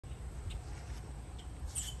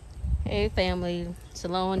Hey family,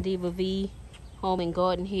 SalonDivaV, home and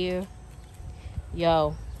garden here.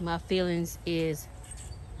 Yo, my feelings is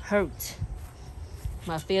hurt.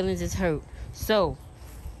 My feelings is hurt. So,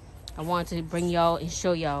 I wanted to bring y'all and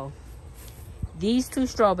show y'all. These two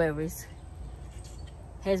strawberries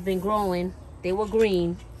has been growing. They were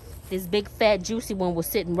green. This big fat juicy one was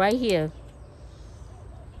sitting right here.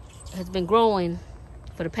 Has been growing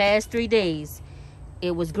for the past 3 days.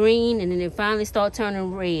 It was green and then it finally started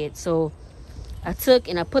turning red. So I took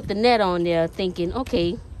and I put the net on there thinking,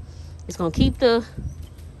 okay, it's gonna keep the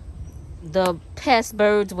pest,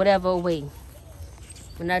 birds, whatever away.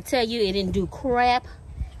 When I tell you it didn't do crap,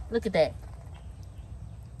 look at that.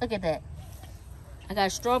 Look at that. I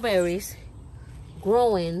got strawberries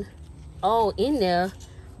growing all in there,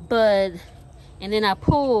 and then I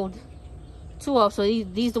pulled 2 off. So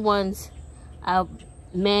these the ones I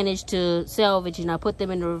managed to salvage and I put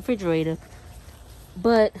them in the refrigerator.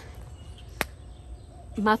 But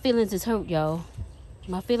my feelings is hurt, y'all.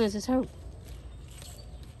 My feelings is hurt.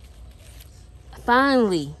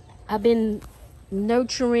 Finally, I've been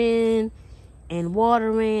nurturing and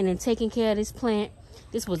watering and taking care of this plant.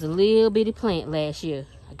 This was a little bitty plant last year.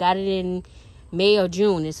 I got it in May or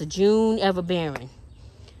June. It's a June everbearing.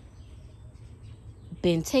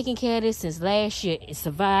 Been taking care of this since last year. It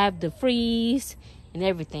survived the freeze and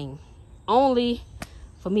everything. Only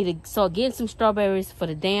for me to start getting some strawberries for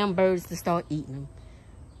the damn birds to start eating them.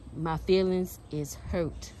 My feelings is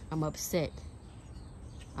hurt. I'm upset.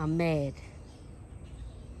 I'm mad.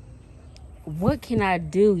 What can I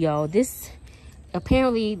do, y'all?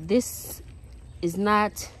 Apparently this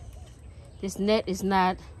net is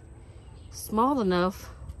not small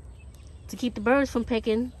enough to keep the birds from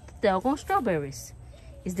pecking the doggone strawberries.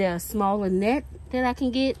 Is there a smaller net that I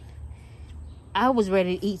can get? I was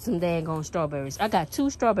ready to eat some daggone strawberries. I got 2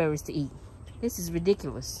 strawberries to eat. This is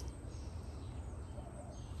ridiculous.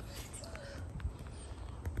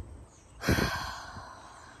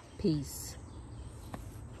 Peace.